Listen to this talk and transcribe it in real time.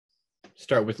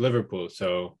start with Liverpool.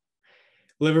 So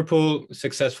Liverpool,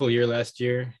 successful year last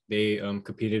year. They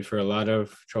competed for a lot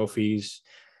of trophies.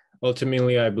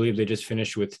 Ultimately, I believe they just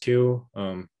finished with two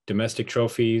domestic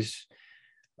trophies.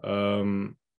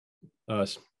 Um, uh,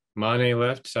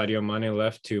 Sadio Mané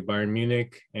left to Bayern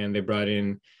Munich, and they brought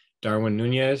in Darwin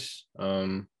Núñez.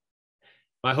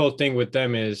 My whole thing with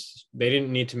them is they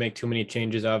didn't need to make too many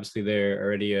changes. Obviously, they're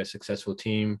already a successful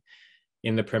team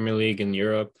in the Premier League in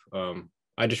Europe.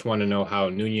 I just want to know how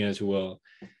Núñez will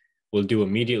do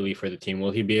immediately for the team.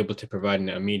 Will he be able to provide an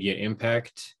immediate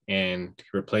impact and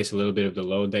replace a little bit of the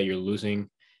load that you're losing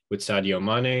with Sadio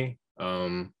Mané?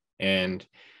 And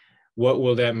what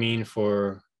will that mean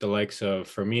for the likes of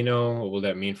Firmino? What will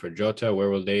that mean for Jota? Where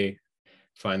will they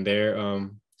find their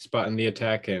spot in the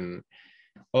attack? And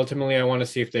ultimately, I want to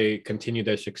see if they continue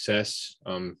their success,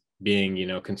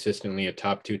 being, consistently a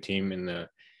top two team in the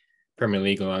Premier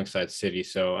League alongside City.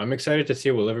 So I'm excited to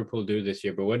see what Liverpool do this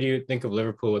year. But what do you think of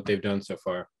Liverpool, what they've done so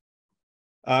far?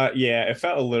 Yeah, it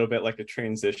felt a little bit like a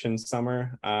transition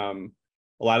summer.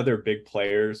 A lot of their big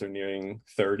players are nearing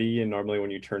 30, and normally when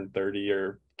you turn 30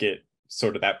 or get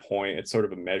sort of that point, it's sort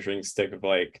of a measuring stick of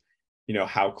like,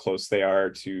 how close they are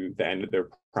to the end of their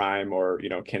prime, or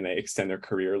can they extend their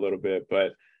career a little bit.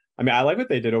 But I mean, I like what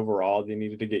they did overall. They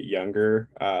needed to get younger.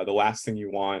 The last thing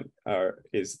you want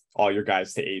is all your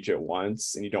guys to age at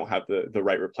once, and you don't have the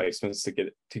right replacements to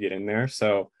get in there.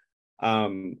 So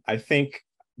I think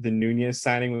the Núñez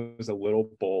signing was a little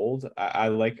bold. I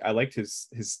liked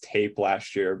his tape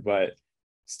last year, but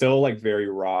still like very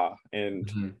raw.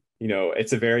 And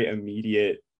it's a very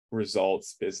immediate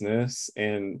results business.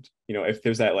 And if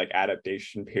there's that like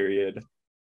adaptation period,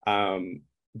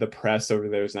 the press over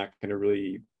there is not going to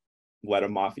really let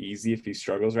him off easy if he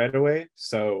struggles right away.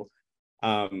 So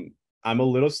I'm a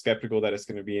little skeptical that it's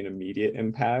going to be an immediate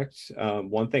impact.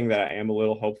 One thing that I am a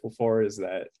little hopeful for is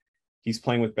that he's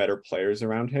playing with better players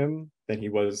around him than he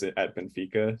was at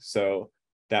Benfica. So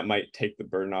that might take the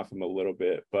burden off him a little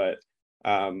bit. But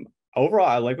overall,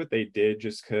 I like what they did,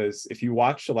 just because if you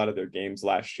watched a lot of their games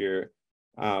last year,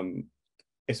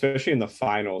 especially in the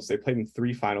finals, they played in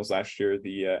 3 finals last year,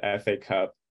 the FA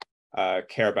Cup,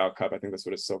 Carabao Cup, I think that's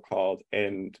what it's still called,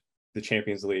 and the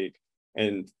Champions League.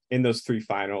 And in those 3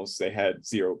 finals, they had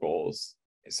 0 goals.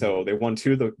 So they won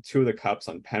two of the cups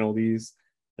on penalties,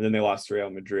 and then they lost to Real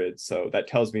Madrid. So that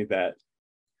tells me that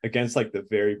against like the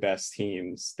very best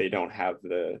teams, they didn't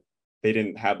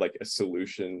have like a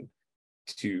solution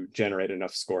to generate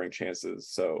enough scoring chances.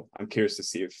 So I'm curious to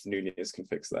see if Núñez can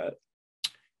fix that.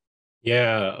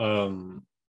 Yeah,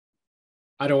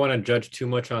 I don't want to judge too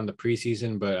much on the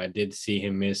preseason, but I did see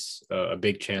him miss a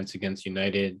big chance against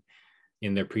United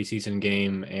in their preseason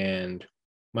game. And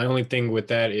my only thing with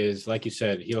that is, like you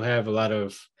said, he'll have a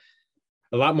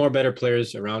lot more better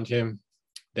players around him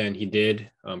than he did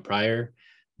prior.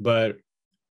 But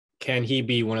can he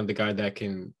be one of the guys that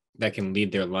can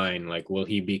lead their line? Like, will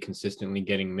he be consistently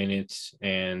getting minutes,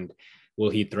 and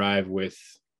will he thrive with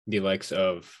the likes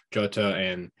of Jota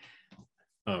and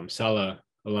Salah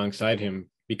alongside him?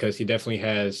 Because he definitely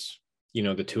has,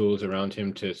 the tools around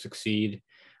him to succeed.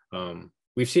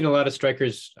 We've seen a lot of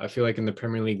strikers, I feel like, in the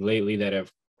Premier League lately that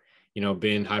have,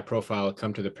 been high profile,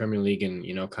 come to the Premier League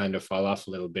and, kind of fall off a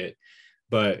little bit.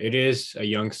 But it is a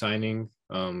young signing.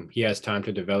 He has time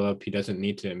to develop. He doesn't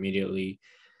need to immediately,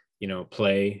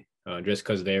 play just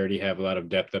because they already have a lot of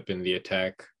depth up in the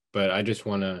attack. But I just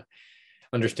want to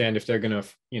understand if they're going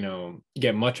to,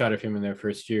 get much out of him in their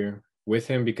first year with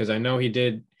him, because I know he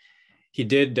did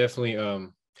definitely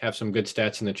have some good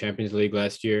stats in the Champions League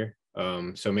last year.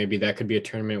 So maybe that could be a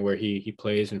tournament where he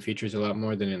plays and features a lot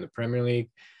more than in the Premier League,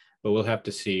 but we'll have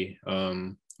to see.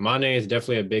 Mane is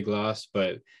definitely a big loss,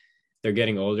 but they're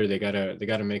getting older. They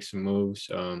gotta make some moves.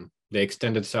 They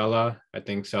extended Salah. I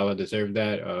think Salah deserved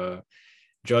that.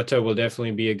 Jota will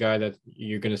definitely be a guy that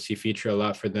you're going to see feature a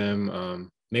lot for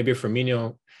them. Maybe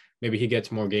Firmino, maybe he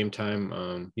gets more game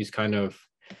time. He's kind of,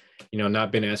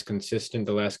 not been as consistent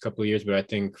the last couple of years, but I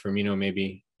think Firmino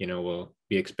maybe, will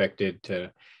be expected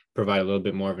to provide a little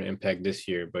bit more of an impact this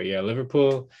year. But yeah,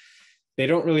 Liverpool, they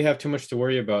don't really have too much to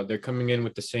worry about. They're coming in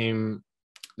with the same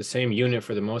unit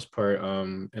for the most part.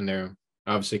 And they're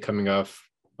obviously coming off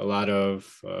a lot of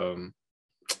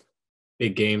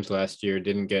big games last year,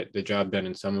 didn't get the job done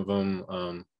in some of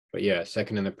them. But yeah,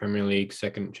 second in the Premier League,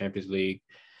 second Champions League,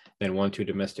 then 2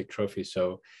 domestic trophies.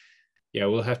 So yeah,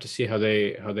 we'll have to see how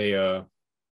they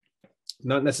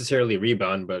not necessarily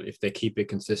rebound, but if they keep it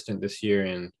consistent this year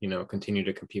and, continue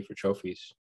to compete for trophies.